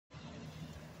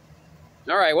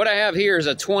All right, what I have here is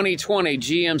a 2020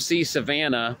 GMC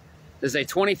Savannah. This is a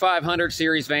 2500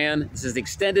 series van. This is the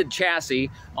extended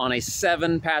chassis on a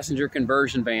 7-passenger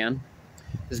conversion van.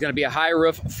 This is going to be a high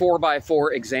roof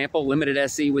 4x4 example, limited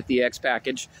SE with the X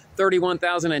package.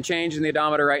 31,000 and change in the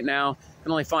odometer right now.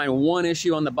 Can only find one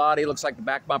issue on the body. Looks like the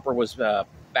back bumper was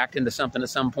backed into something at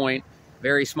some point.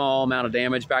 Very small amount of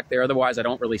damage back there. Otherwise, I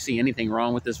don't really see anything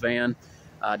wrong with this van.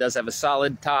 It does have a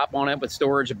solid top on it with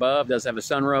storage above. Does have a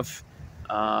sunroof.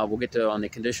 We'll get to on the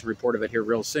condition report of it here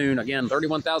real soon. Again,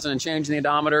 31,000 and change in the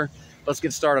odometer. Let's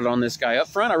get started on this guy. Up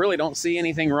front, I really don't see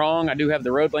anything wrong. I do have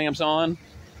the road lamps on.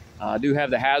 I do have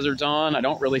the hazards on. I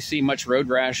don't really see much road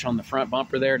rash on the front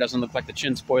bumper there. It doesn't look like the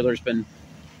chin spoiler's been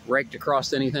raked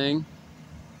across anything.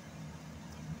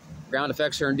 Ground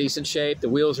effects are in decent shape. The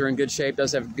wheels are in good shape.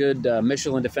 Does have good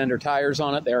Michelin Defender tires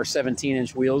on it. They are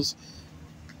 17-inch wheels,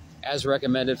 as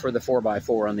recommended for the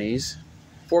 4x4 on these.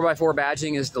 4x4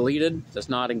 badging is deleted. That's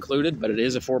not included, but it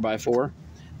is a 4x4.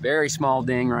 Very small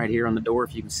ding right here on the door,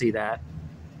 if you can see that.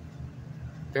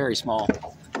 Very small.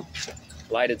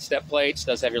 Lighted step plates.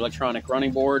 Does have your electronic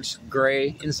running boards.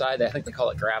 Gray inside. I think they call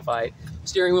it graphite.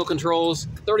 Steering wheel controls.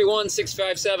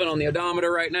 31,657 on the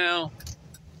odometer right now.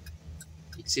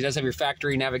 You can see it does have your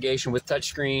factory navigation with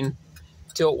touchscreen.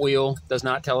 Tilt wheel. Does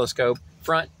not telescope.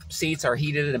 Front seats are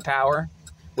heated and power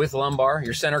with lumbar.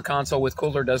 Your center console with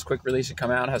cooler does quick release and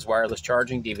come out. Has wireless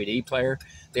charging, DVD player.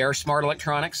 They are smart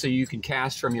electronics, so you can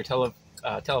cast from your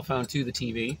telephone to the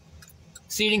TV.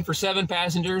 Seating for 7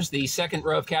 passengers. The second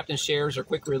row of captain's chairs are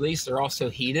quick release. They're also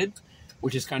heated,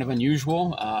 which is kind of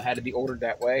unusual. Had to be ordered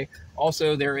that way.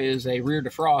 Also, there is a rear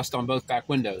defrost on both back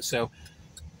windows. So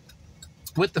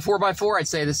with the 4x4, I'd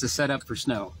say this is set up for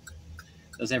snow.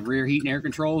 Does have rear heat and air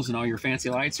controls, and all your fancy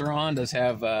lights are on. Does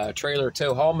have trailer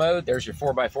tow haul mode. There's your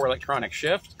 4x4 electronic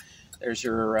shift. There's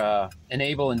your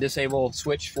enable and disable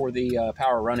switch for the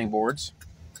power running boards.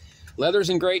 Leather's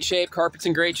in great shape. Carpet's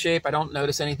in great shape. I don't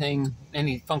notice anything,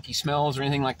 any funky smells or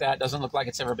anything like that. Doesn't look like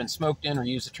it's ever been smoked in or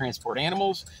used to transport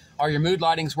animals. All your mood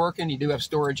lighting's working. You do have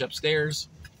storage upstairs.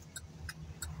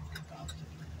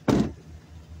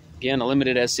 Again, a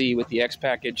limited SE with the X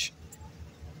package.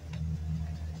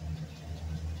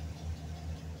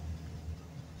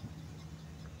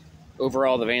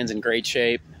 Overall, the van's in great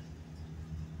shape.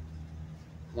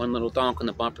 One little donk on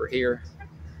the bumper here.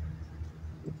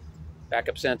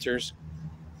 Backup sensors.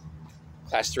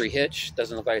 Class 3 hitch.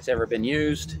 Doesn't look like it's ever been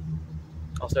used.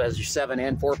 Also has your 7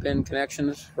 and 4 pin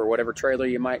connections for whatever trailer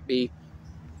you might be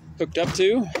hooked up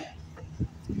to.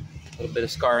 A little bit of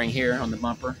scarring here on the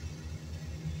bumper.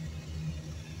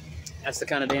 That's the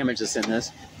kind of damage that's in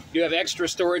this. You do have extra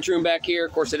storage room back here.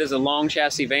 Of course, it is a long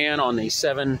chassis van on the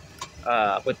 7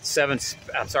 with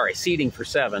seating for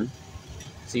 7.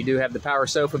 So you do have the power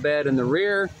sofa bed in the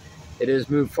rear. It is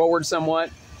moved forward somewhat,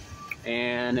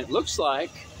 and it looks like,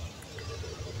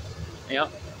 yeah,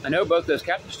 I know both those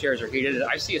captain's chairs are heated.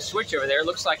 I see a switch over there. It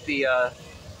looks like the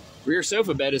rear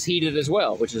sofa bed is heated as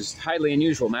well, which is highly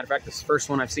unusual. Matter of fact, it's the first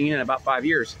one I've seen in about 5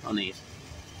 years on these.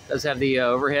 Does have the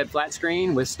overhead flat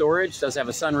screen with storage. Does have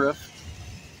a sunroof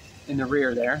in the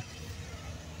rear there.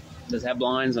 Does have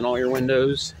blinds on all your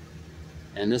windows.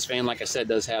 And this van, like I said,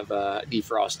 does have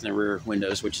defrost in the rear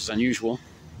windows, which is unusual.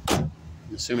 I'm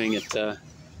assuming it was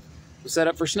set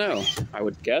up for snow, I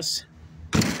would guess.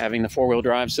 Having the 4-wheel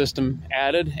drive system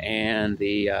added and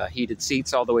the heated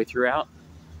seats all the way throughout.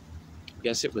 I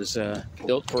guess it was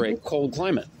built for a cold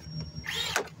climate.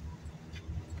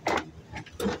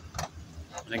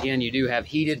 And again, you do have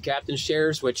heated captain's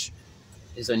chairs, which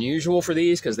is unusual for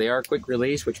these because they are quick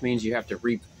release, which means you have to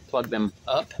re-plug them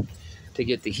up to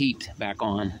get the heat back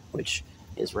on, which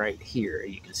is right here.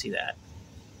 You can see that.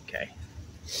 Okay.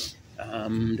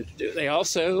 They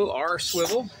also are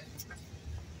swivel.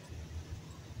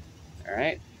 All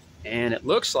right. And it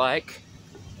looks like,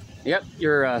 yep,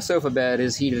 your sofa bed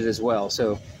is heated as well.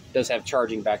 So it does have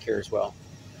charging back here as well.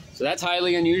 So that's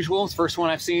highly unusual. It's the first one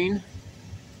I've seen.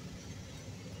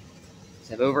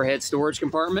 Have overhead storage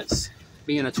compartments.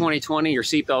 Being a 2020, your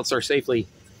seatbelts are safely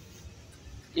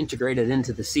integrated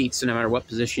into the seats, so no matter what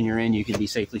position you're in, you can be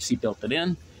safely seatbelted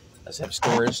in. Does have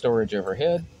storage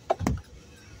overhead.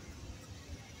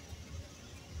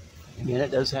 Again,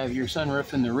 it does have your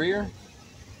sunroof in the rear.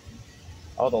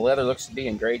 All the leather looks to be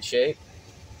in great shape.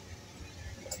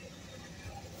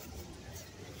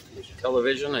 There's your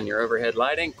television and your overhead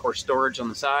lighting. Of course, storage on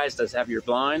the sides. Does have your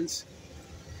blinds.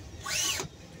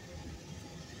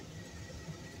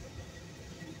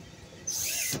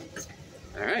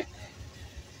 All right.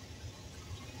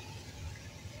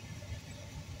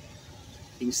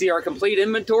 You can can see our complete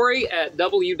inventory at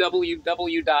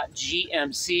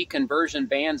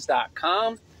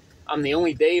www.gmcconversionvans.com. I'm the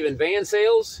only Dave in van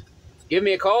sales. Give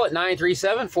me a call at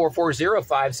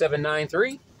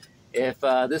 937-440-5793. If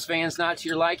this van's not to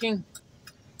your liking,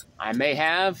 I may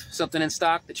have something in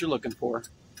stock that you're looking for.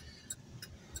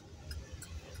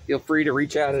 Feel free to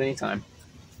reach out at any time.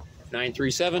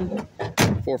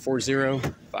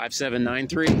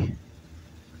 937-440-5793.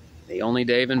 The only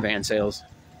Dave in van sales.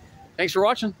 Thanks for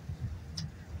watching.